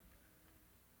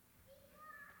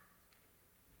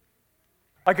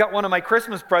I got one of my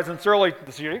Christmas presents early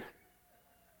this year.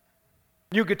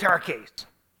 New guitar case.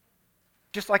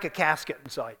 Just like a casket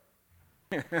inside.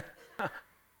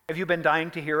 Have you been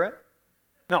dying to hear it?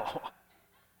 No.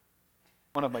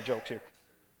 One of my jokes here.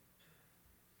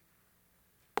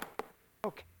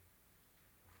 Okay.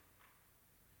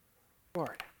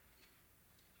 Lord.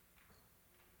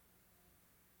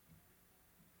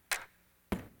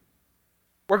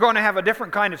 We're going to have a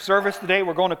different kind of service today.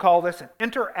 We're going to call this an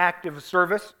interactive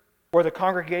service where the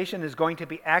congregation is going to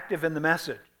be active in the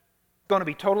message. It's going to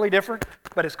be totally different,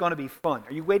 but it's going to be fun.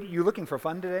 Are you looking for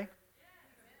fun today?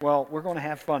 Well, we're going to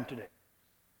have fun today.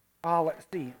 Let's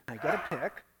see. I got a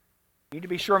pick. Need to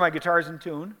be sure my guitar's in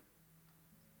tune.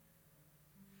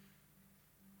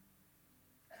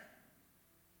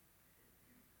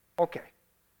 Okay.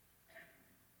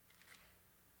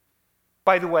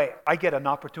 By the way, I get an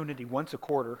opportunity once a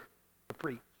quarter to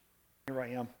preach. Here I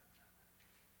am.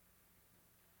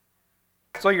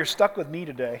 So you're stuck with me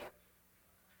today,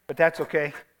 but that's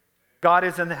okay. God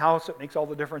is in the house. It makes all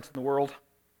the difference in the world.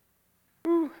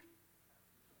 Woo.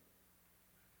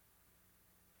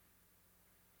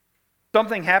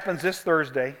 Something happens this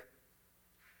Thursday,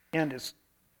 and it's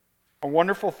a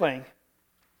wonderful thing.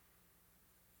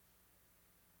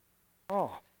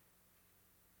 Oh.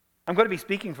 I'm going to be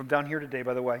speaking from down here today,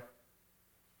 by the way,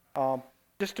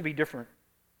 just to be different.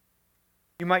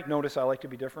 You might notice I like to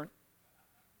be different.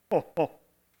 Oh,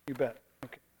 you bet.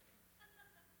 Okay.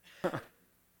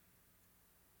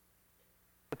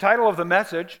 The title of the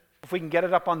message, if we can get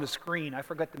it up on the screen, I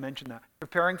forgot to mention that.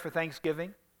 Preparing for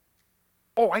Thanksgiving.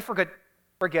 Oh, I forget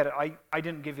it. I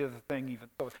didn't give you the thing even.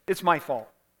 So it's my fault.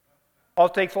 I'll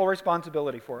take full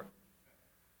responsibility for it.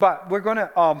 But we're going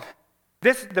to...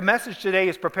 the message today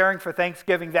is preparing for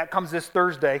Thanksgiving. That comes this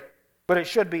Thursday, but it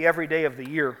should be every day of the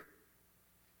year.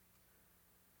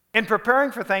 In preparing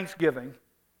for Thanksgiving,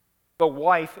 the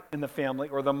wife in the family,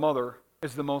 or the mother,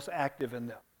 is the most active in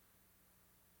them.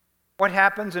 What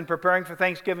happens in preparing for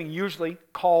Thanksgiving? Usually,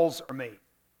 calls are made.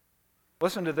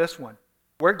 Listen to this one.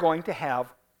 We're going to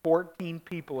have 14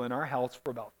 people in our house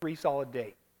for about 3 solid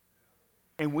days.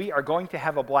 And we are going to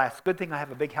have a blast. Good thing I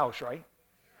have a big house, right?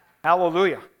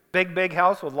 Hallelujah. Big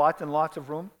house with lots and lots of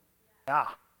room? Yeah.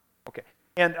 Okay.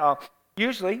 And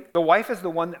usually, the wife is the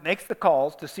one that makes the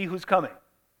calls to see who's coming.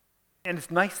 And it's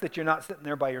nice that you're not sitting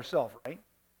there by yourself, right?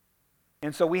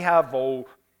 And so we have 2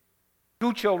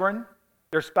 children,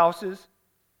 their spouses,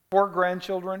 4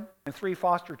 grandchildren, and 3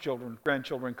 foster children,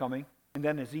 grandchildren coming. And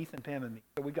then there's Ethan, Pam, and me.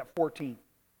 So we got 14.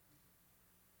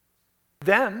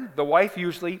 Then, the wife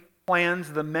usually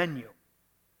plans the menu.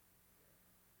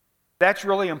 That's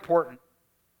really important.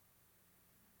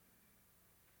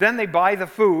 Then they buy the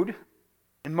food.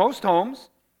 In most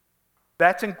homes,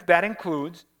 that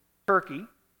includes turkey.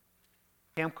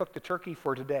 Pam cooked the turkey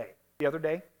for today. The other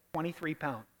day, 23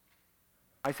 pounds.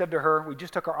 I said to her, we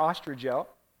just took our ostrich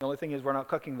out. The only thing is we're not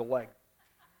cooking the leg.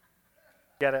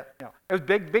 Get it? No. It was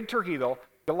big turkey though.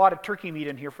 A lot of turkey meat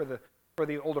in here for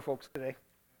the older folks today,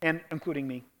 and including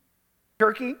me.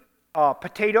 Turkey,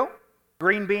 potato,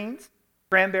 green beans,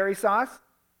 cranberry sauce.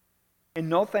 And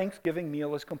no Thanksgiving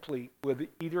meal is complete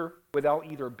without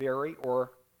either berry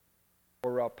or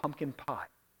pumpkin pie.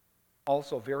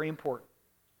 Also very important.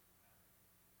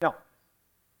 Now,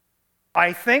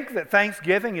 I think that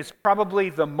Thanksgiving is probably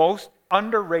the most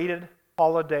underrated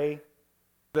holiday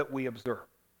that we observe.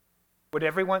 Would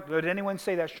anyone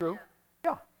say that's true?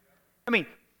 Yeah. I mean,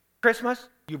 Christmas,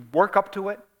 you work up to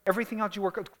it. Everything else you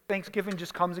work up to. Thanksgiving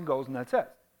just comes and goes, and that's it.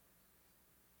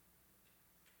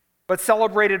 But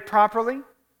celebrated properly,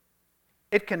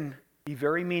 it can be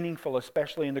very meaningful,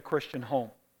 especially in the Christian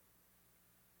home.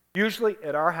 Usually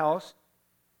at our house,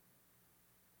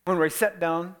 when we sit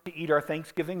down to eat our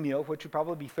Thanksgiving meal, which would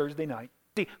probably be Thursday night.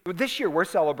 See, this year we're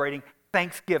celebrating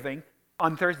Thanksgiving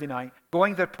on Thursday night,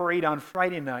 going to the parade on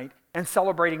Friday night, and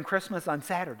celebrating Christmas on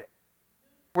Saturday.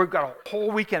 We've got a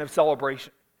whole weekend of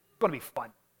celebration. It's going to be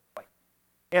fun.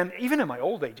 And even in my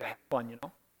old age, I had fun, you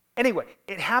know. Anyway,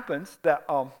 it happens that...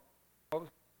 what was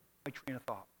my train of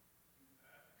thought?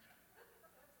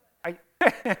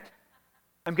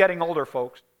 I'm getting older,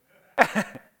 folks.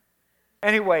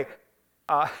 Anyway,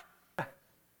 oh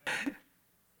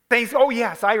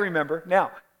yes, I remember.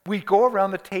 Now, we go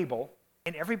around the table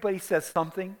and everybody says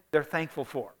something they're thankful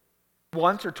for.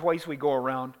 Once or twice we go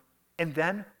around and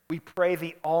then we pray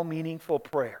the all-meaningful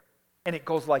prayer. And it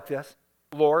goes like this: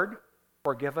 Lord,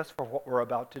 forgive us for what we're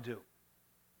about to do.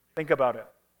 Think about it.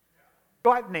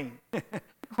 Gluttony.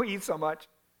 We eat so much.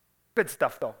 Good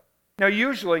stuff, though. Now,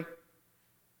 usually,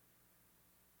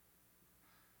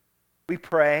 we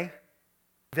pray,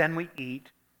 then we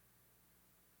eat,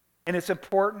 And it's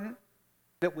important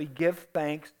that we give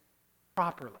thanks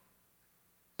properly.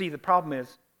 See, the problem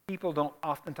is people don't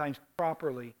oftentimes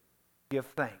properly give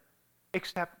thanks.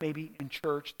 Except maybe in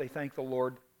church, they thank the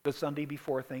Lord the Sunday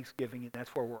before Thanksgiving, and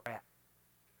that's where we're at.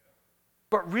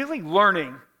 But really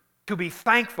learning to be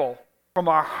thankful from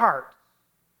our heart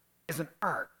is an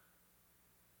art.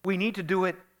 We need to do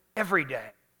it every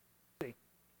day. See,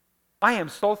 I am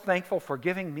so thankful for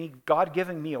God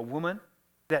giving me a woman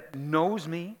that knows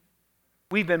me.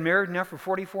 We've been married now for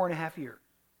 44 and a half years.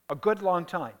 A good long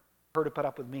time for her to put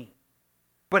up with me.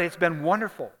 But it's been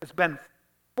wonderful. It's been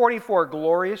 44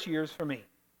 glorious years for me.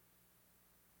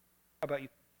 How about you?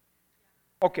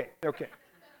 Okay.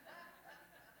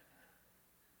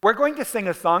 We're going to sing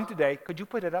a song today. Could you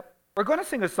put it up? We're going to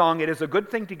sing a song, It Is a Good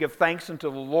Thing to Give Thanks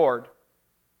unto the Lord.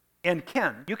 And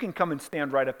Ken, you can come and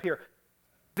stand right up here.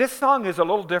 This song is a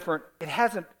little different. It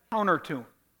has a counter tune.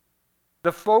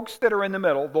 The folks that are in the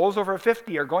middle, those over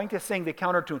 50, are going to sing the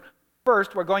counter tune.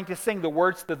 First, we're going to sing the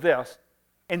words to this.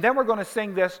 And then we're going to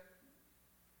sing this.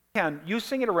 Ken, you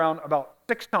sing it around about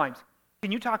 6 times.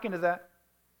 Can you talk into that?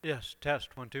 Yes,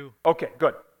 test, 1, 2. Okay,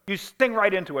 good. You sing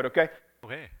right into it, okay?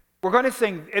 Okay. We're going to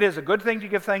sing, It Is a Good Thing to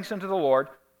Give Thanks unto the Lord.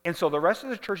 And so the rest of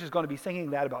the church is going to be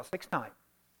singing that about 6 times.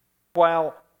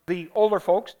 While the older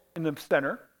folks in the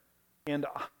center, and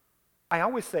I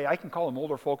always say I can call them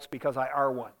older folks because I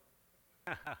are one.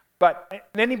 But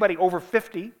anybody over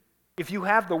 50, if you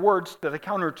have the words to the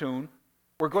counter tune,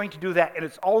 we're going to do that, and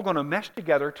it's all going to mesh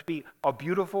together to be a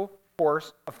beautiful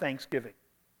chorus of thanksgiving.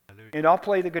 Hallelujah. And I'll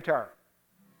play the guitar.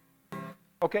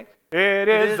 Okay? It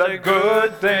is a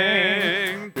good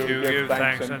thing to give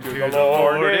thanks unto the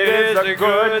Lord. It is a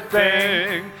good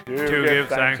thing to give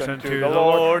thanks unto the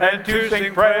Lord and to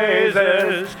sing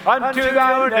praises unto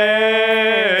thy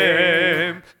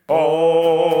name,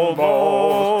 O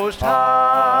Most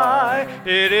High.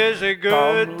 It is a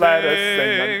good thing Let us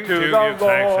sing unto to the give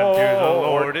thanks unto the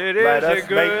Lord. It is Let a us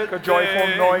good make a joyful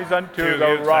thing noise unto to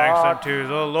the give rock, thanks unto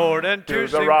the Lord and to to the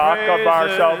sing rock of our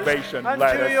praises salvation. unto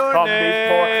Let us your come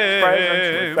before His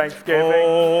presence with thanksgiving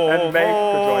and make a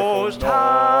joyful Most noise.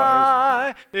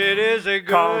 High. It is a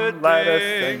good Come, let us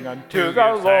thing sing unto to the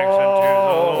give thanks unto the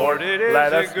Lord. Lord. It is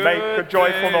Let a us good make a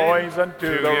joyful thing noise unto to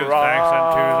the give thanks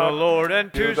unto the rock, Lord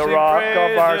and to to the sing rock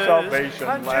of our praises salvation.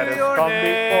 unto Let us your come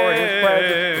before His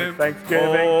presence with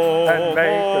thanksgiving and make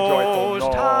a joyful Most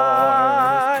noise.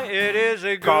 High. It is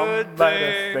a Come, good let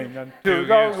us thing sing unto to the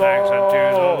give thanks unto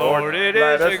the Lord. It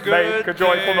Let is us a good make a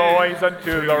joyful thing noise unto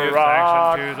to the give thanks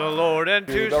rock, unto the Lord and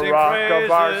to to the sing rock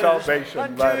of our praises salvation.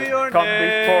 unto Let your us come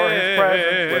before His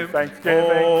presence with name,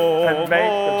 thanksgiving and make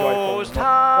a joyful Most noise.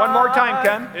 High. One more time,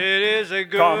 Ken. It is a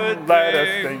good Come, let us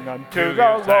thing sing unto to the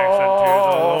give thanks unto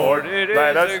the Lord. Lord. It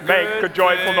Let is us a make a good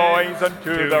joyful thing noise unto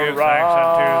to the give thanks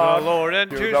unto the rock, Lord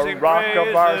and to to the sing rock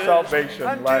of our praises salvation.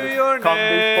 unto Let us your come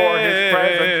before His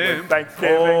presence with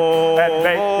thanksgiving and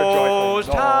make a joyful Most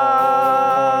noise.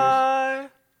 High.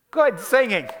 Good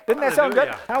singing. Didn't that sound good?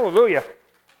 Hallelujah.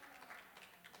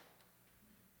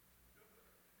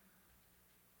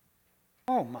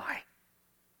 Oh my.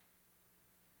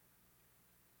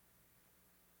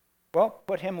 Well,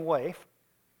 put him away.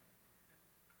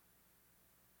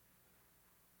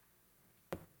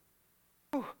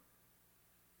 Whew.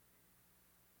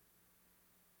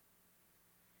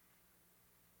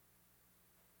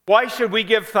 Why should we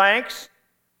give thanks?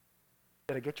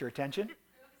 Did I get your attention?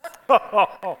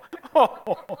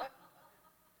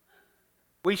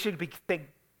 We should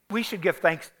give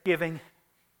thanksgiving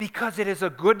because it is a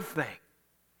good thing.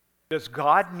 Does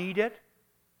God need it?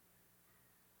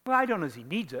 Well, I don't know if He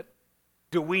needs it.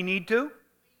 Do we need to?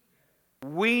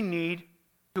 We need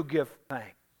to give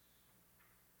thanks.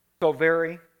 So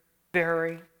very,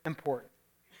 very important.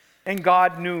 And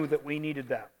God knew that we needed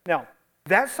that. Now,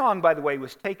 that song, by the way,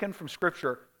 was taken from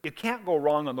Scripture. You can't go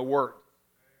wrong on the word.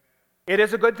 It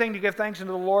is a good thing to give thanks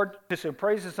unto the Lord, to sing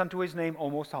praises unto His name, O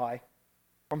Most High,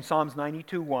 from Psalms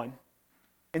 92:1.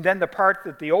 And then the part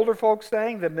that the older folks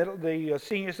sang, the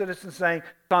senior citizens sang,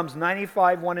 Psalms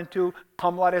 95:1 and 2,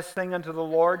 come let us sing unto the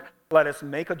Lord, let us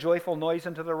make a joyful noise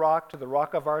unto the rock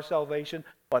of our salvation,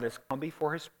 let us come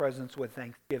before His presence with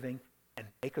thanksgiving and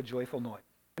make a joyful noise.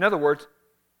 In other words,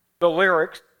 the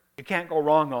lyrics you can't go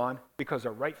wrong on because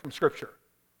they're right from Scripture.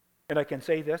 And I can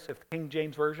say this, if the King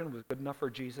James Version was good enough for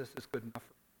Jesus, it's good enough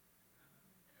for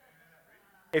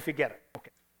you. If you get it.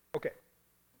 Okay.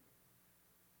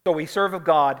 So we serve a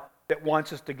God that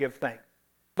wants us to give thanks.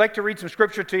 I'd like to read some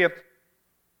Scripture to you.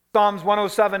 Psalms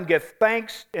 107, give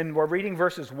thanks, and we're reading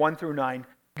verses 1 through 9.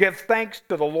 Give thanks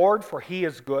to the Lord, for He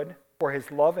is good, for His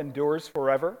love endures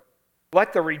forever.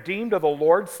 Let the redeemed of the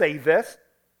Lord say this,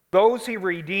 Those he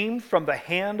redeemed from the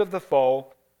hand of the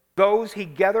foe. Those he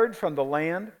gathered from the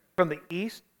land, from the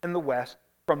east and the west,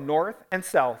 from north and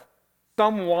south.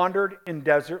 Some wandered in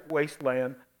desert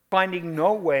wasteland, finding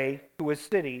no way to a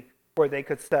city where they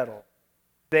could settle.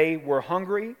 They were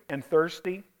hungry and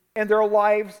thirsty, and their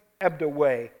lives ebbed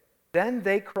away. Then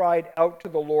they cried out to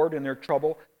the Lord in their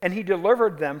trouble, and he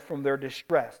delivered them from their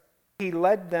distress. He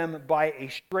led them by a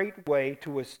straight way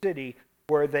to a city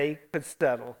where they could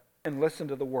settle. And listen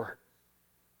to the word.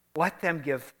 Let them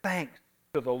give thanks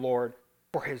to the Lord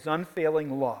for his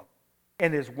unfailing love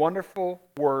and his wonderful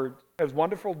words, his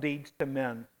wonderful deeds to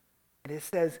men. And it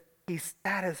says he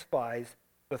satisfies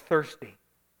the thirsty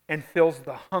and fills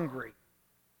the hungry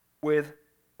with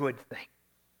good things.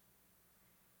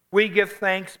 We give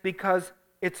thanks because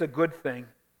it's a good thing.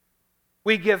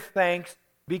 We give thanks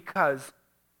because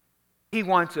he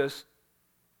wants us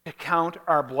to count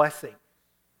our blessings.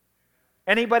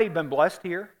 Anybody been blessed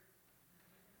here?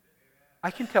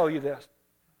 I can tell you this.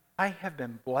 I have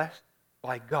been blessed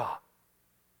by God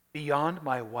beyond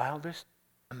my wildest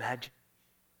imagination.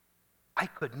 I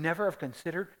could never have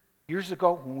considered years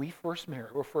ago when we first married,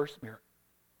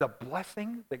 the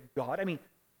blessing that God, to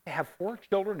have 4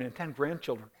 children and 10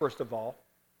 grandchildren, first of all,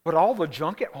 but all the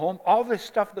junk at home, all this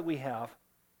stuff that we have,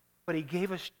 but he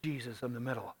gave us Jesus in the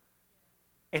middle of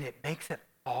it. And it makes it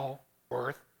all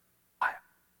worthwhile.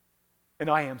 And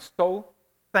I am so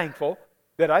thankful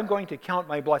that I'm going to count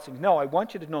my blessings. No, I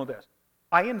want you to know this.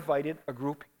 I invited a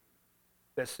group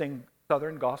that sing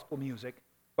Southern gospel music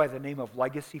by the name of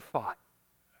Legacy 5.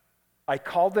 I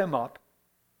called them up,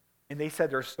 and they said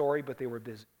they're sorry, but they were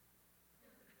busy.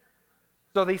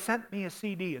 So they sent me a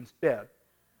CD instead.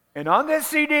 And on this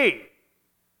CD,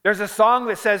 there's a song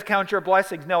that says, Count Your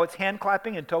Blessings. No, it's hand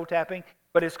clapping and toe tapping,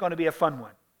 but it's going to be a fun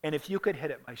one. And if you could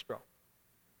hit it, Maestro.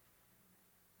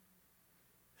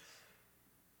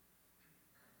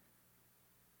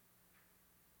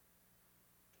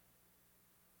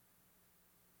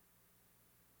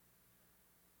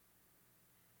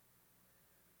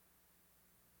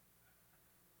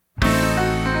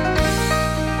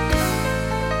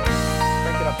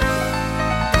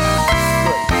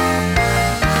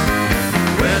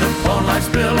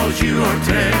 Billows you are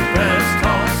tempest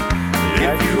tossed.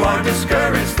 If you are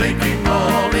discouraged, thinking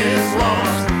all is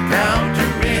lost, count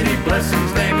your many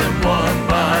blessings, name them one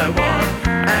by one,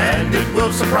 and it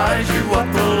will surprise you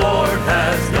what the Lord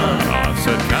has done. I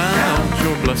said, count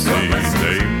your blessings,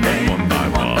 name them one by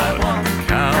one.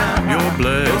 Count your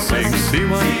blessings, see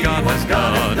what God has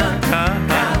done.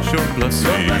 Count your blessings,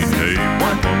 name them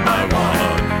one by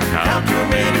one. Count your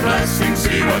many blessings,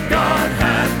 see what God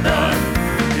has done.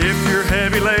 If you're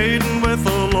heavy laden with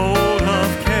a load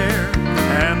of care,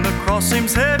 and the cross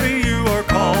seems heavy you are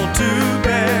called to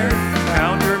bear,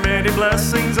 count your many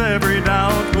blessings, every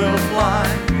doubt will fly,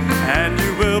 and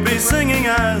you will be singing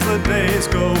as the days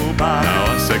go by.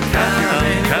 Now I said, count your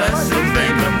many blessings,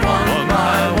 name them one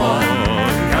by one.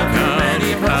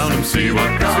 Count them, see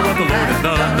what the Lord has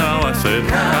done. Now I said,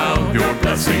 count your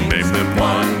blessings, name them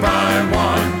one by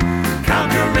one.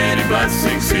 Count your many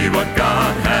blessings, see what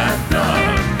God hath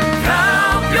done.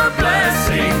 Count your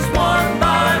blessings one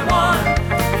by one.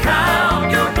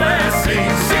 Count your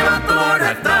blessings, see what the Lord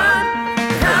hath done.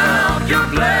 Count your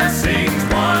blessings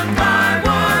one by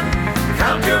one.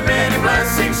 Count your many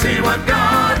blessings, see what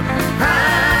God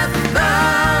hath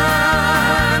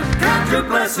done. Count your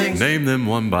blessings, name them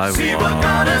one by one. See what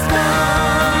God has done.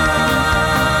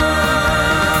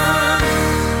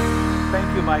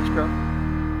 Thank you, Maestro.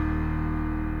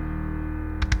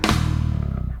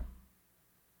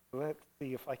 Let's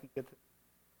see if I can get this.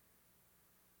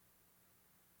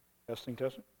 Testing.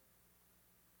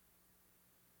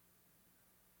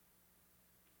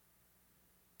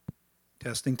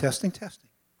 Testing.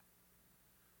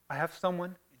 I have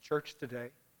someone in church today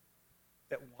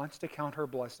that wants to count her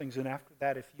blessings, and after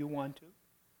that, if you want to.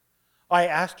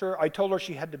 I told her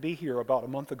she had to be here about a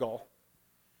month ago.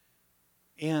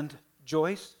 And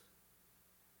Joyce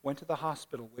went to the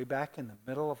hospital way back in the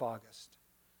middle of August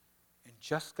and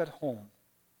just got home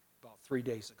about 3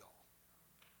 days ago.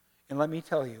 And let me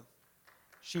tell you,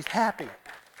 she's happy.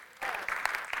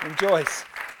 And Joyce,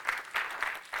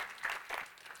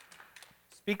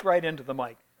 speak right into the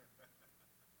mic.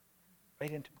 Right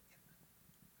into it.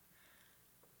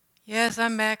 Yes,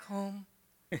 I'm back home.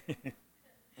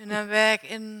 And I'm back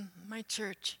in my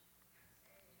church.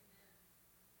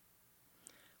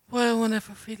 What a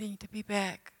wonderful feeling to be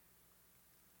back.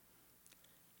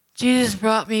 Jesus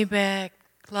brought me back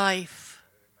life.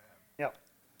 Yep.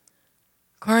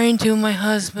 According to my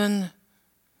husband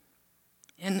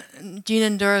and Gene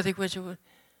and Dorothy,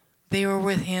 they were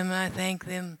with him, and I thank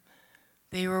them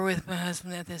They were with my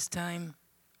husband at this time.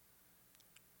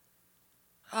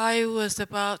 I was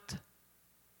about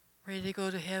ready to go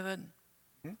to heaven.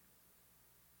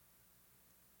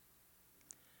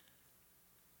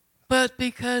 But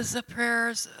because the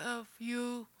prayers of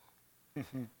you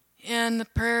and the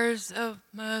prayers of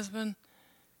my husband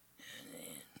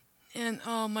and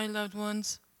all my loved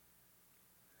ones,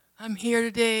 I'm here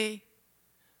today.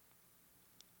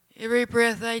 Every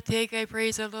breath I take, I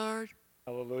praise the Lord.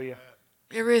 Hallelujah.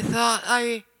 Every thought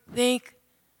I think,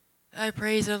 I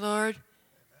praise the Lord.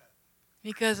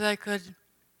 Because I could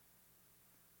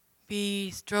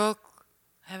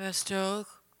have a stroke,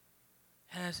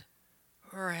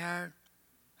 or a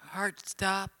heart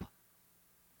stop.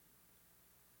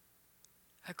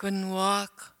 I couldn't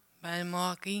walk, but I'm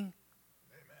walking.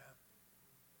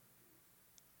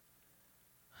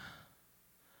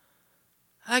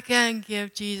 I can't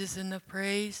give Jesus enough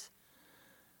praise.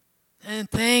 I'm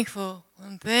thankful.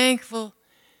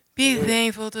 Be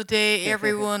thankful today,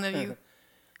 every one of you,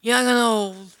 young and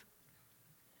old.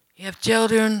 You have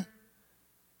children.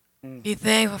 Be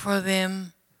thankful for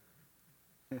them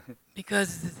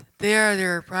because they are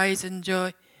their pride and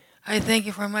joy. I thank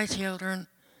you for my children.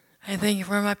 I thank you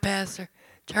for my pastor,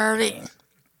 Charlie.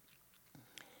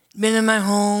 Been in my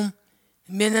home,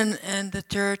 been in the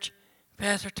church,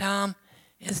 Pastor Tom,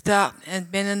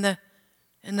 and been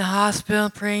in the hospital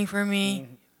praying for me,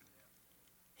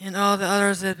 and all the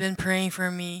others that have been praying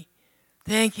for me.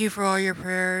 Thank you for all your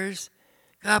prayers.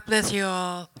 God bless you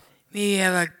all. May you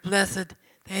have a blessed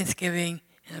Thanksgiving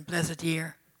and a blessed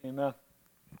year. Amen.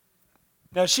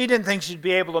 Now, she didn't think she'd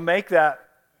be able to make that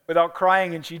without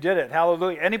crying, and she did it.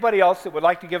 Hallelujah. Anybody else that would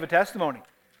like to give a testimony?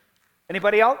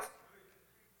 Anybody else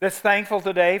that's thankful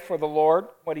today for the Lord,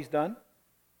 what He's done?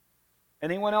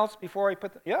 Anyone else before I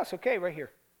put the... Yes, okay, right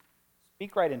here.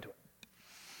 Speak right into it.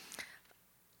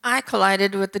 I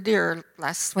collided with the deer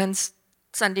last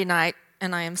Sunday night,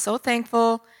 and I am so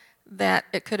thankful that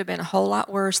it could have been a whole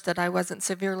lot worse, that I wasn't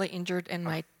severely injured and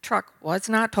my truck was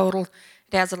not totaled.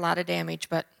 It has a lot of damage,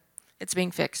 but it's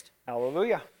being fixed.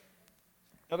 Hallelujah.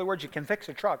 In other words, you can fix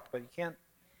a truck, but you can't.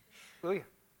 Hallelujah.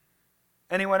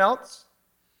 Anyone else?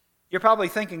 You're probably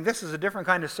thinking, this is a different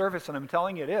kind of service, and I'm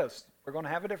telling you it is. We're going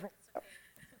to have a different...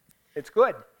 It's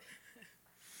good.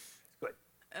 It's good.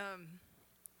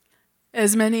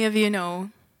 As many of you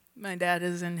know, my dad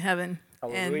is in heaven.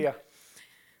 Hallelujah.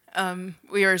 And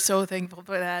we are so thankful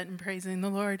for that and praising the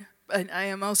Lord. But I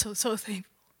am also so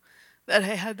thankful that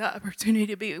I had the opportunity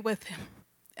to be with him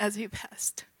as he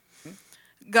passed.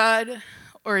 God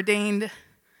ordained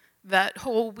that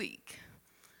whole week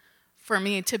for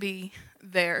me to be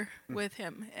there with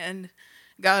him. And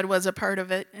God was a part of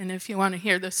it. And if you want to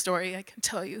hear the story, I can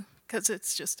tell you, because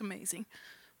it's just amazing.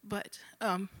 But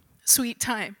sweet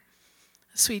time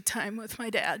with my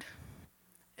dad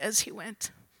as he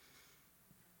went.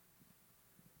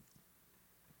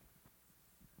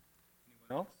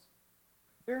 Anyone else?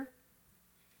 Here?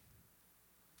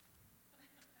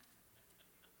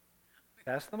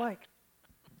 Pass the mic.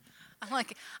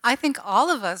 I think all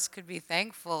of us could be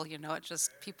thankful. You know, it just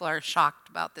people are shocked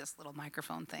about this little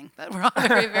microphone thing, but we're all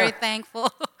very, very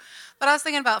thankful. But I was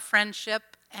thinking about friendship,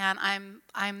 and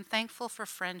I'm thankful for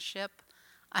friendship.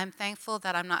 I'm thankful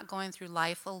that I'm not going through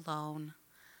life alone.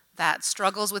 That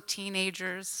struggles with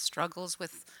teenagers, struggles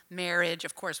with marriage.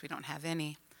 Of course, we don't have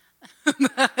any.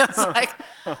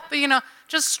 But you know,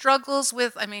 just struggles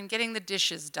with, getting the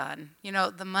dishes done. You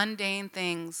know, the mundane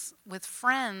things with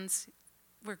friends.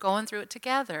 We're going through it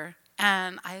together.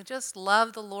 And I just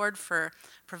love the Lord for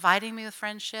providing me with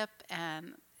friendship,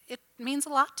 and it means a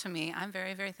lot to me. I'm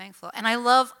very, very thankful. And I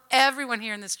love everyone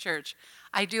here in this church.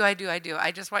 I do.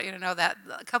 I just want you to know that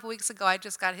a couple weeks ago, I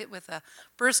just got hit with a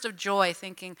burst of joy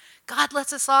thinking, God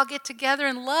lets us all get together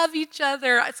and love each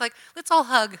other. It's like, let's all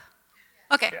hug.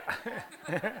 Okay.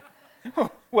 Yeah.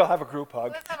 We'll have a group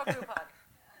hug. Let's have a group hug.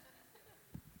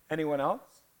 Anyone else?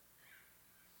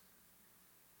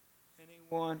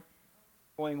 Anyone?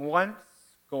 Going once,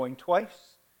 going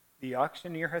twice. The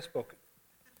auctioneer has spoken.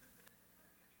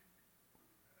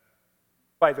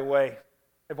 By the way,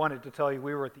 I wanted to tell you,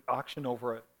 we were at the auction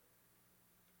over at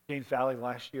James Valley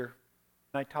last year,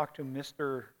 and I talked to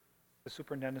the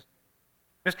superintendent,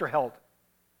 Mr. Held.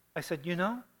 I said, you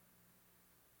know,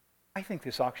 I think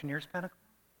this auctioneer is Pentecostal.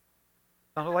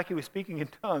 Sounded like he was speaking in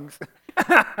tongues.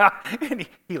 And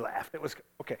he laughed. It was good.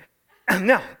 Okay.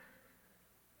 Now,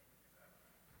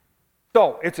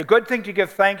 so it's a good thing to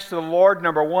give thanks to the Lord,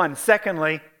 number one.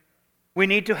 Secondly, we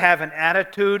need to have an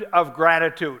attitude of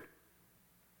gratitude.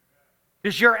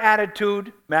 Does your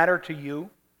attitude matter to you?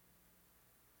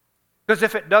 Because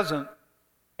if it doesn't,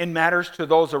 it matters to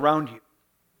those around you.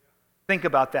 Think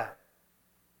about that.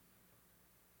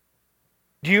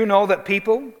 Do you know that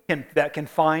people that can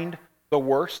find the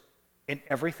worst in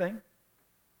everything?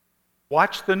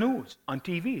 Watch the news on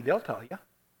TV, they'll tell you.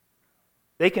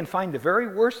 They can find the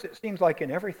very worst, it seems like,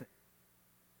 in everything.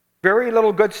 Very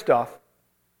little good stuff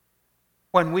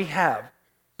when we have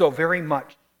so very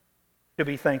much to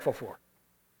be thankful for.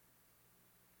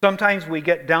 Sometimes we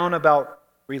get down about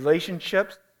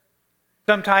relationships.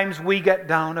 Sometimes we get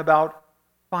down about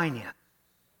finance.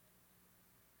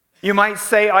 You might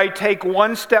say, I take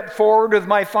one step forward with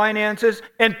my finances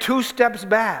and 2 steps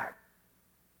back.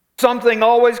 Something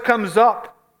always comes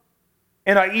up,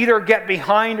 and I either get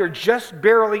behind or just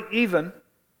barely even.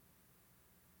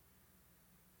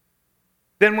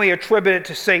 Then we attribute it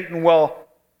to Satan. Well,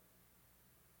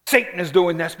 Satan is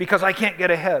doing this because I can't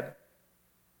get ahead.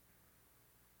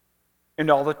 And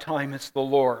all the time it's the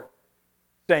Lord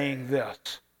saying this: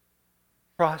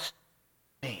 trust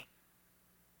me.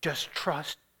 Just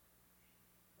trust.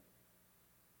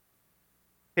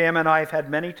 Pam and I have had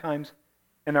many times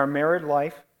in our married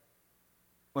life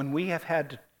when we have had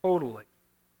to totally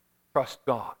trust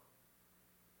God.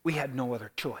 We had no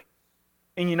other choice.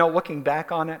 And you know, looking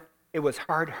back on it, it was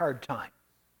hard time.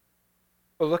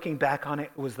 But looking back on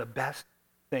it, it was the best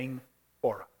thing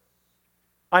for us.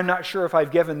 I'm not sure if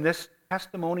I've given this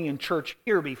testimony in church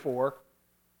here before.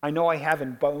 I know I have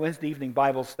in Wednesday evening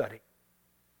Bible study.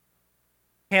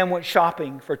 Pam went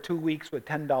shopping for 2 weeks with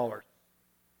 $10.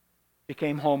 She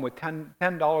came home with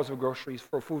 $10 of groceries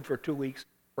for food for 2 weeks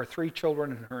for 3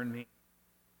 children and her and me.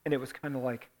 And it was kind of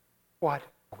like, what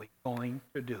are we going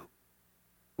to do?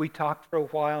 We talked for a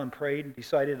while and prayed and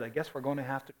decided, I guess we're going to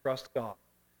have to trust God.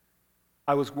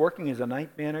 I was working as a night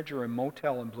manager in a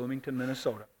motel in Bloomington,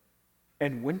 Minnesota.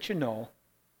 And wouldn't you know,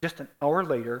 just an hour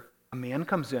later, a man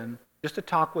comes in just to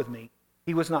talk with me.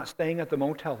 He was not staying at the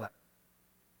motel that night,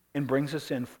 and brings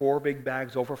us in 4 big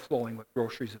bags overflowing with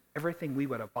groceries of everything we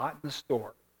would have bought in the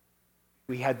store.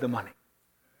 We had the money.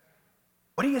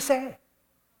 What do you say?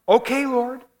 Okay,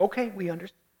 Lord. Okay, we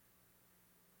understand.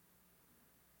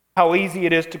 How easy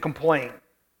it is to complain.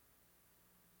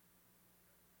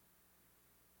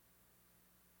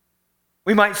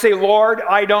 We might say, Lord,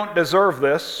 I don't deserve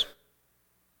this.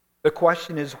 The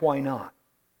question is, why not?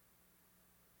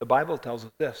 The Bible tells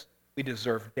us this: we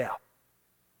deserve death.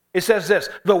 It says this: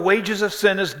 the wages of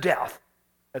sin is death.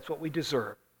 That's what we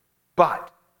deserve.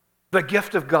 But the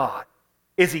gift of God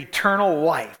is eternal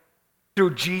life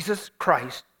through Jesus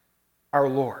Christ our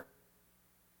Lord.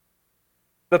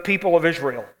 The people of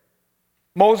Israel.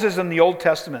 Moses in the Old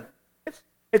Testament.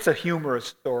 It's a humorous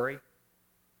story.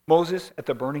 Moses at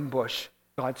the burning bush.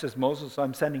 God says, Moses,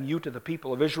 I'm sending you to the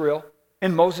people of Israel.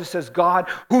 And Moses says, God,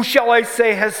 who shall I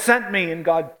say has sent me? And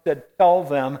God said, tell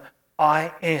them,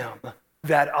 I am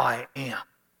that I am.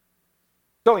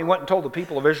 So he went and told the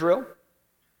people of Israel.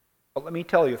 But let me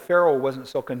tell you, Pharaoh wasn't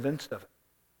so convinced of it.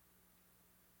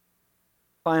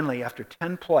 Finally, after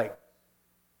 10 plagues,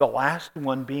 the last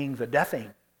one being the death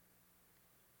angel,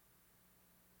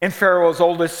 and Pharaoh's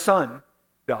oldest son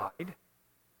died,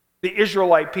 the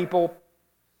Israelite people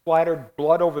splattered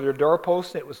blood over their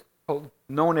doorposts. It was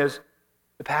known as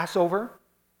the Passover.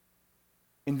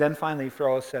 And then finally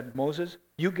Pharaoh said, Moses,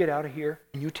 you get out of here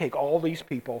and you take all these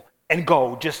people and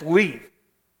go. Just leave.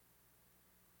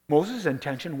 Moses'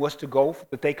 intention was to go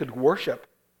that they could worship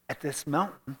at this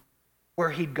mountain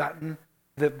where he'd gotten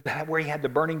where he had the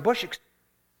burning bush experience.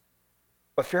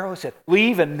 But Pharaoh said,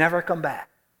 leave and never come back.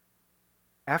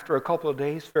 After a couple of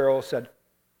days, Pharaoh said,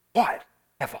 what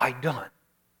have I done?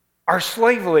 Our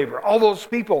slave labor, all those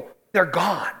people, they're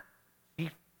gone.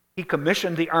 He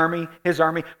commissioned his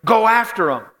army, go after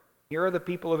them. Here are the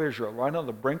people of Israel, right on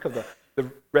the brink of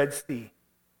the Red Sea.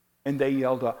 And they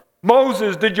yelled up,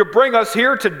 Moses, did you bring us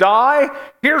here to die?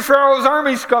 Here Pharaoh's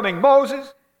army's coming,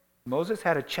 Moses. Moses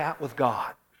had a chat with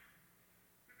God.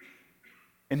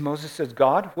 And Moses says,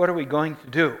 God, what are we going to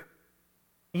do?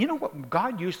 You know what?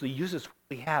 God usually uses what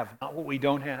we have, not what we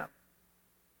don't have.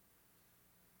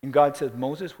 And God says,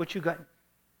 Moses, what you got?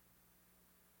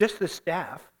 Just the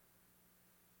staff.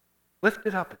 Lift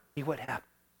it up and see what happens.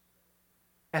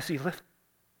 As he lifted,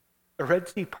 the Red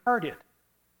Sea parted.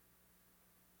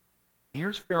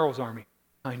 Here's Pharaoh's army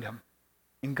behind him.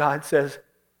 And God says,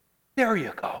 there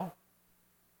you go.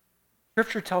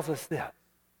 Scripture tells us this,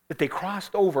 that they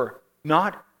crossed over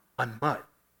not on mud,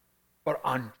 but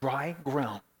on dry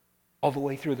ground all the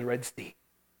way through the Red Sea.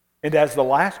 And as the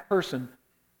last person,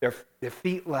 their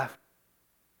feet left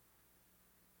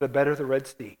the bed of the Red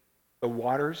Sea, the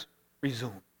waters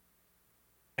resumed.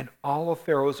 And all of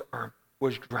Pharaoh's army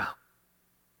was drowned.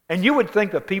 And you would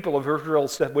think the people of Israel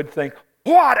would think,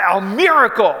 what a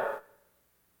miracle!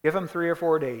 Give them 3 or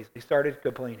 4 days. They started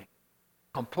complaining.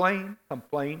 Complain.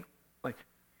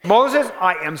 Moses,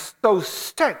 I am so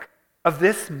sick of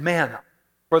this manna.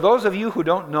 For those of you who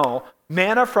don't know,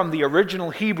 manna from the original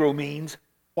Hebrew means,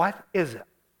 what is it?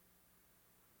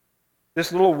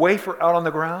 This little wafer out on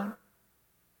the ground?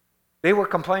 They were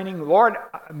complaining, Lord,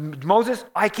 Moses,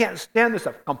 I can't stand this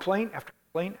stuff. Complain after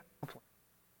complaint after complaint.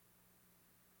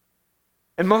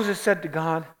 And Moses said to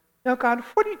God, now God,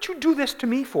 what did you do this to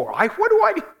me for?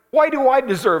 Why do I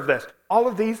deserve this? All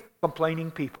of these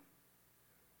complaining people.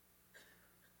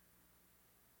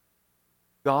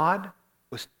 God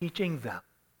was teaching them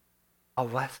a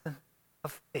lesson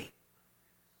of faith,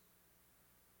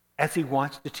 as he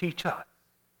wants to teach us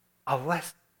a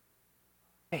lesson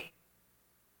of faith.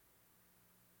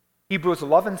 Hebrews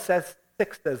 11:6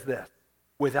 says this,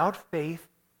 without faith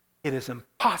it is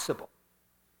impossible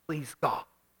to please God.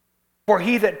 For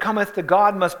he that cometh to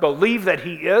God must believe that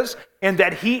he is, and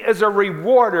that he is a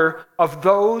rewarder of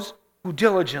those who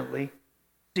diligently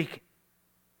seek him.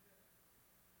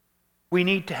 We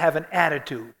need to have an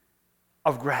attitude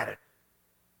of gratitude.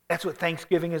 That's what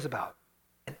Thanksgiving is about,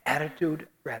 an attitude of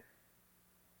gratitude.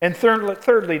 And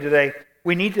thirdly today,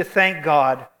 we need to thank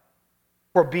God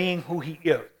for being who he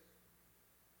is.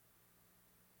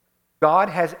 God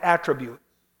has attributes.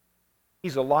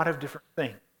 He's a lot of different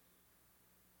things.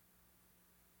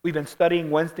 We've been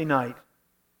studying Wednesday night,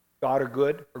 God or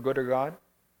good or God.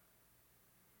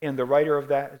 And the writer of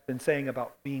that has been saying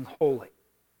about being holy.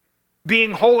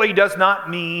 Being holy does not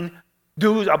mean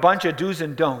a bunch of do's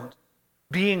and don'ts.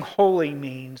 Being holy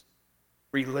means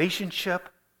relationship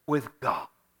with God.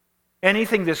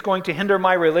 Anything that's going to hinder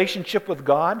my relationship with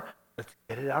God, let's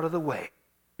get it out of the way.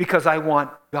 Because I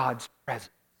want God's presence.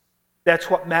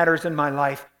 That's what matters in my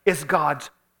life, is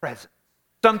God's presence.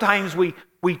 Sometimes we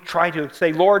try to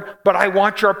say, Lord, but I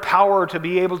want your power to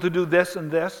be able to do this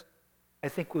and this. I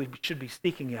think we should be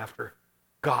seeking after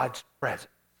God's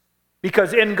presence.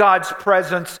 Because in God's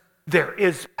presence, there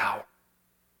is power.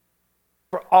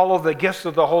 For all of the gifts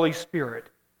of the Holy Spirit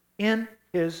in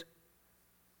his.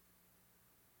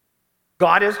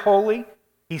 God is holy.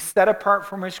 He's set apart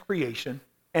from his creation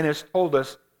and has told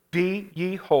us, be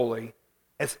ye holy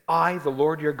as I, the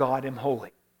Lord your God, am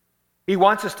holy. He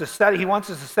wants us to set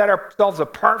ourselves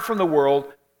apart from the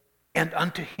world and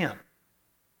unto him,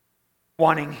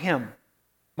 wanting him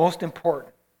most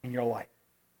important in your life.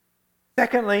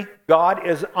 Secondly, God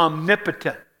is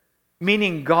omnipotent,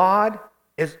 meaning God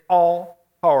is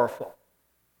all-powerful.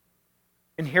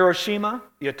 In Hiroshima,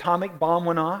 the atomic bomb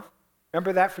went off.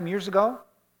 Remember that from years ago?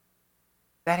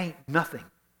 That ain't nothing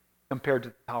compared to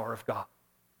the power of God.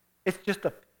 It's just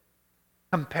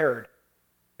compared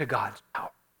to God's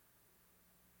power.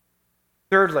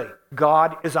 Thirdly,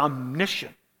 God is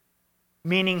omniscient,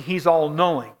 meaning he's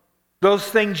all-knowing. Those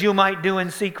things you might do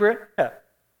in secret,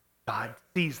 God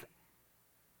sees them.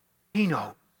 He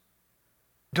knows.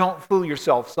 Don't fool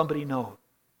yourself. Somebody knows.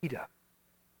 He does.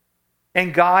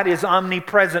 And God is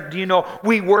omnipresent. Do you know,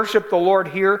 we worship the Lord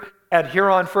here at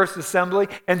Huron First Assembly,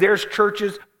 and there's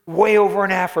churches way over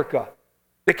in Africa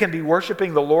that can be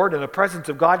worshiping the Lord, and the presence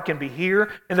of God can be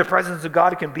here, and the presence of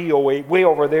God can be way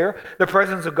over there. The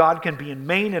presence of God can be in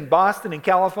Maine and Boston and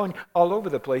California, all over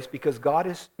the place, because God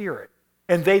is spirit.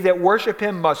 And they that worship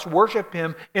him must worship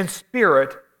him in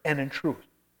spirit and in truth.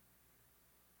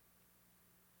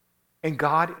 And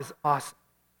God is awesome.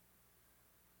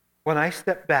 When I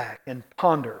step back and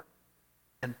ponder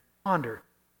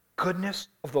goodness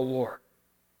of the Lord,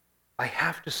 I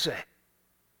have to say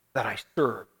that I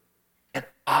serve an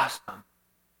awesome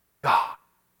God.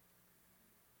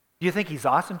 Do you think he's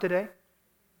awesome today?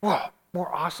 Well,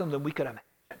 more awesome than we could imagine.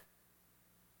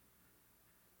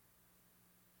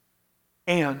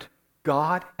 And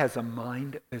God has a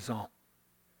mind of his own.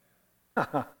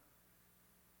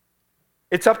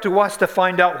 It's up to us to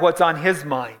find out what's on his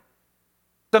mind.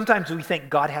 Sometimes we think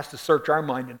God has to search our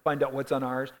mind and find out what's on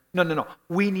ours. No.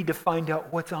 We need to find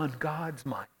out what's on God's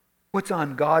mind, what's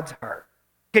on God's heart.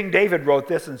 King David wrote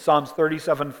this in Psalms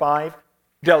 37:5.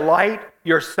 Delight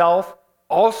yourself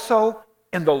also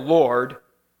in the Lord,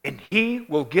 and he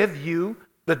will give you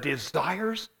the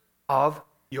desires of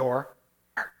your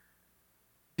heart.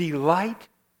 Delight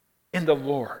in the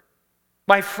Lord.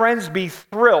 My friends, be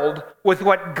thrilled with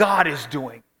what God is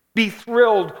doing. Be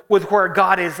thrilled with where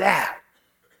God is at,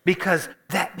 because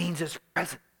that means his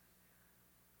presence.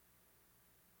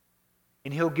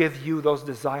 And he'll give you those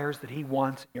desires that he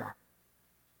wants in your heart.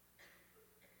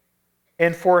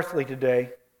 And fourthly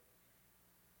today,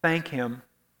 thank him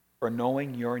for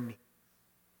knowing your needs.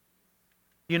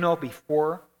 You know,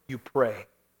 before you pray,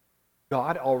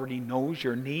 God already knows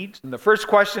your needs. And the first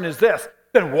question is this: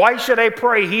 then why should I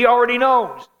pray? He already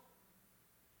knows.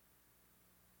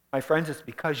 My friends, it's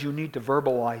because you need to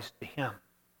verbalize to him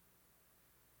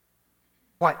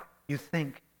what you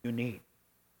think you need.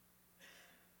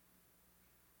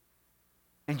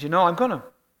 And I'm going to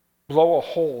blow a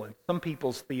hole in some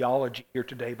people's theology here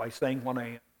today by saying what I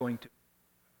am going to.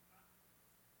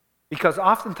 Because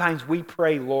oftentimes we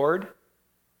pray, Lord,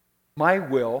 my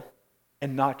will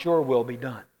and not your will be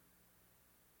done.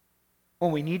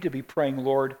 When we need to be praying,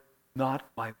 Lord, not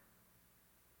my will,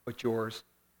 but yours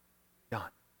done.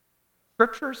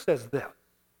 Scripture says this,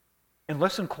 and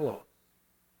listen close.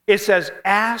 It says,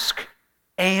 ask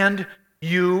and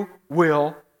you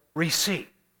will receive.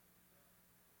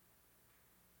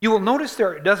 You will notice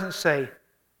there it doesn't say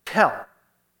tell.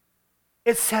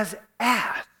 It says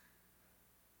ask.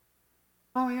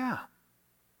 Oh, yeah.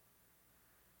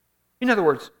 In other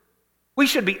words, we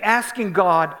should be asking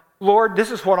God, Lord,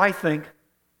 this is what I think,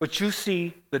 but you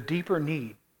see the deeper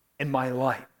need in my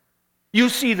life. You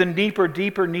see the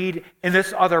deeper need in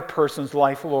this other person's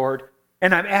life, Lord.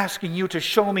 And I'm asking you to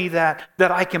show me that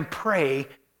I can pray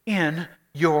in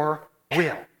your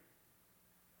will.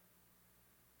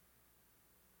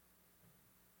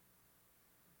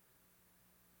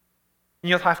 And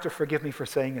you'll have to forgive me for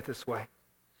saying it this way.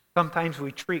 Sometimes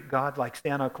we treat God like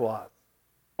Santa Claus.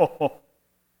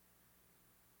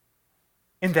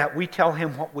 In that we tell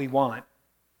him what we want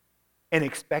and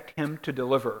expect him to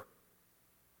deliver.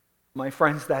 My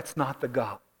friends, that's not the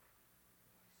God.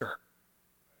 Sure.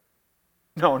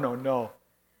 No.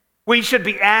 We should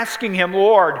be asking him,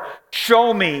 Lord,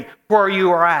 show me where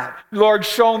you are at. Lord,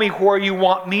 show me where you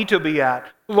want me to be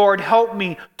at. Lord, help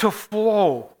me to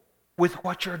flow with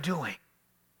what you're doing.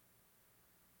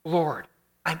 Lord,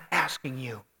 I'm asking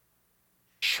you,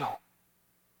 show me.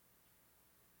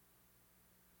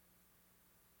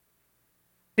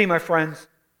 See, my friends,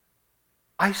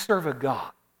 I serve a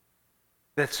God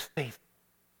that's faithful.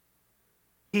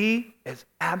 He is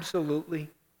absolutely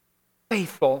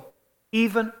faithful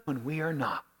even when we are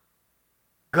not.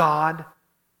 God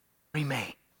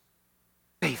remains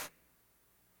faithful.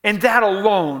 And that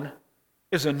alone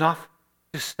is enough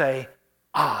to say,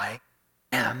 I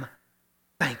am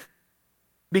thankful.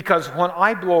 Because when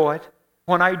I blow it,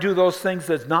 when I do those things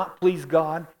that does not please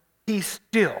God, he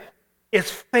still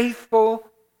is faithful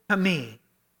to me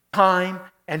time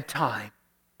and time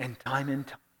and time and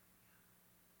time.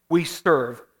 We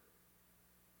serve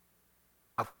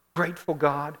a grateful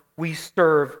God. We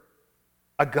serve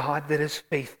a God that is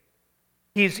faithful.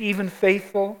 He's even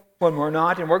faithful when we're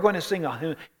not. And we're going to sing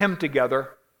a hymn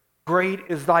together. Great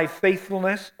is thy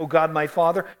faithfulness, O God my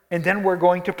Father. And then we're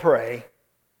going to pray.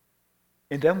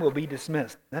 And then we'll be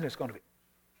dismissed. Then it's going to be.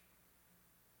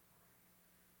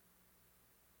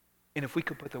 And if we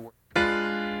could put the word.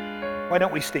 Why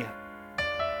don't we stand?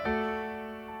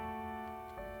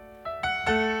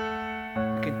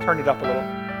 You can turn it up a little.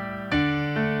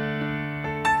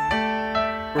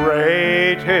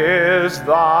 Great is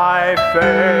thy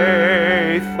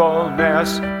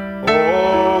faithfulness,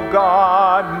 O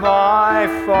God my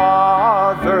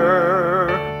Father.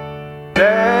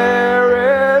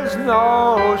 There is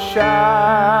no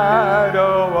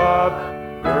shadow of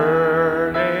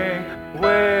burning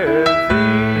with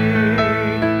thee.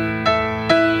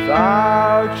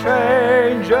 Thou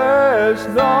changest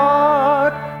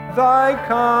not, thy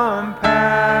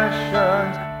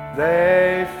compassions,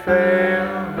 they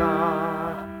fail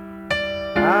not.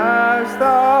 As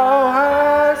thou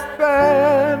hast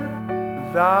been,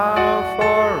 thou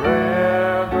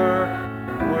forever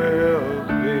wilt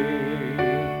be.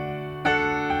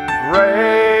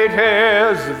 Great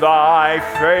is thy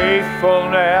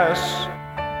faithfulness.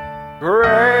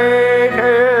 Great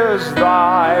is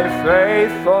thy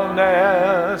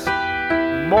faithfulness.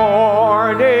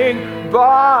 Morning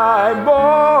by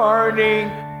morning,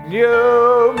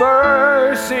 new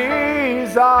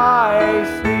mercies I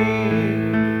see.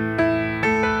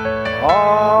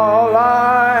 All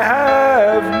I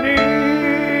have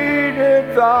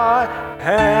needed, thy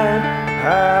hand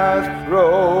hath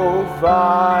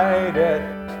provided.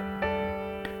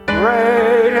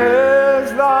 Great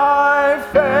is thy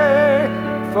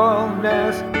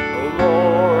faithfulness,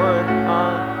 Lord,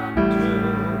 unto me.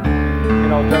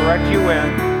 And I'll direct you in.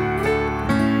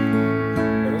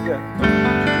 Very good.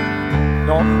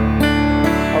 No?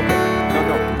 Okay.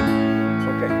 No.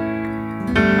 Okay.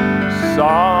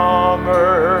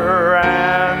 Summer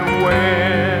and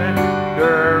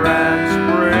winter and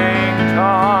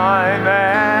springtime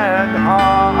and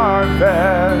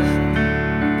harvest,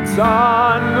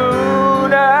 sun,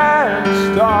 moon, and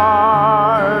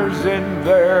stars in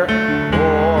their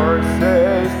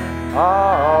courses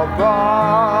above.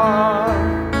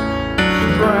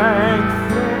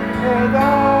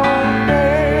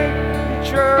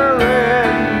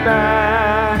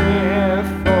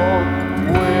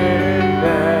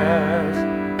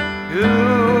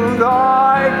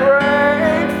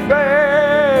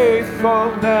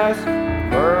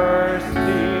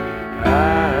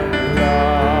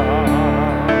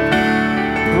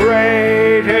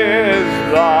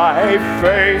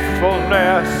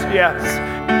 faithfulness. Yes,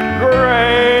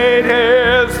 great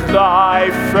is thy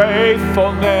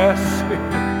faithfulness.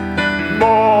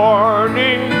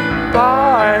 Morning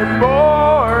by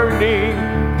morning,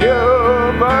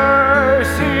 new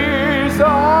mercies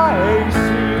I see.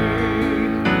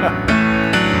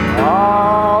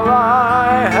 All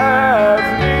I have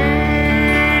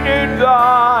needed,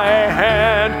 thy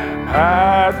hand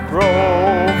hath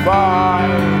provided.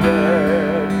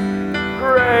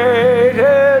 Great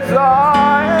is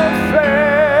thy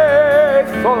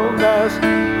faithfulness,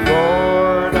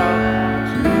 Lord,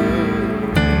 unto me.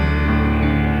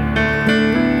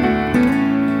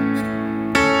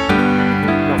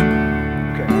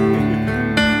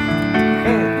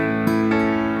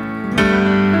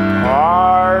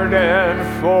 Pardon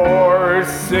for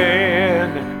sin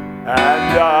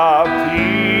and a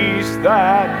peace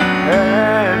that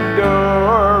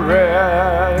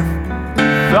endureth.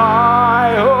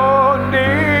 Thy own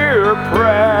dear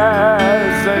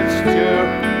presence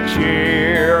to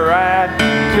cheer and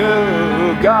to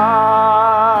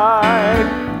guide.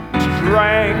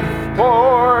 Strength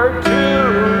for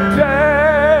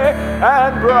today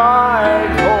and bright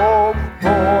hope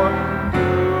for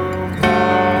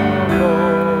tomorrow.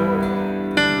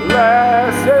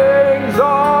 Blessings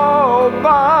all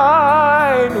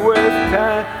mine with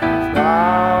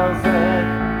 10,000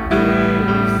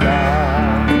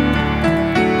 beside.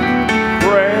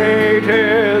 Great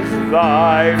is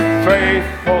thy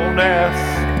faithfulness.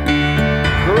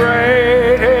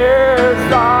 Great is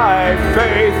thy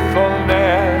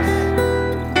faithfulness.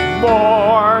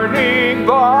 Morning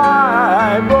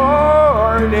by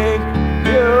morning,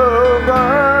 new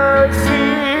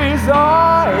mercies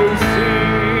I see.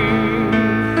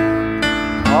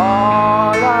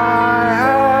 All I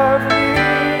have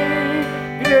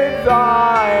needed,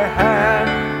 thy hand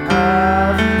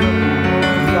hath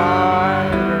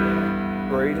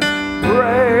provided.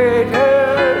 Great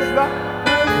is thy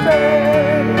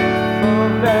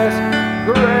faithfulness.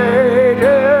 Great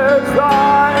is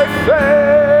thy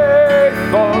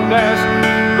faithfulness.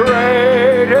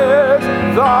 Great is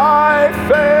thy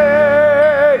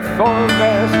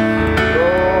faithfulness,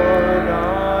 Lord,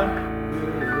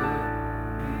 unto me.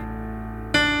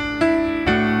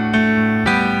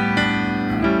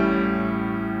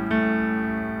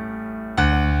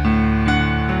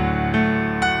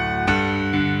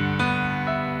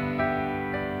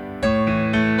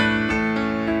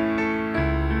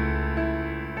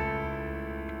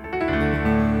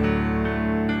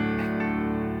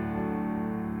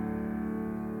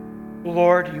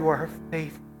 Lord, you are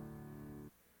faithful.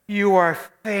 You are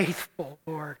faithful,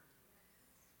 Lord.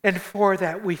 And for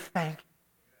that we thank you.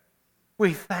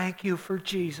 We thank you for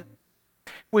Jesus.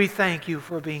 We thank you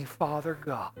for being Father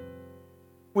God.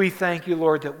 We thank you,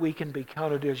 Lord, that we can be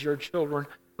counted as your children,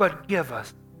 but give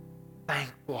us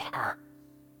thankful heart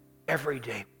every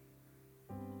day.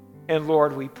 And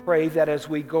Lord, we pray that as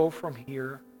we go from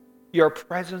here, your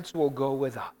presence will go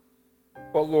with us.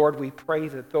 But Lord, we pray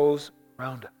that those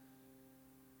around us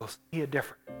will see a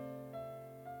difference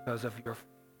because of your faith.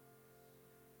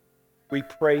 We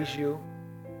praise you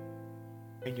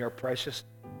in your precious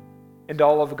name. And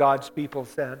all of God's people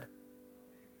said,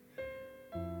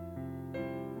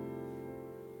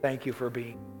 thank you for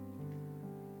being.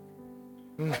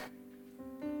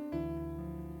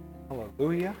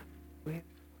 Hallelujah.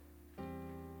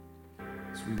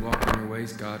 As we walk in your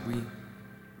ways, God, we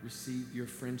receive your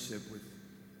friendship with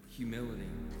humility,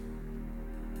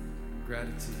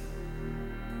 gratitude.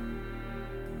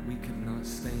 We could not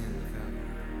stand without you.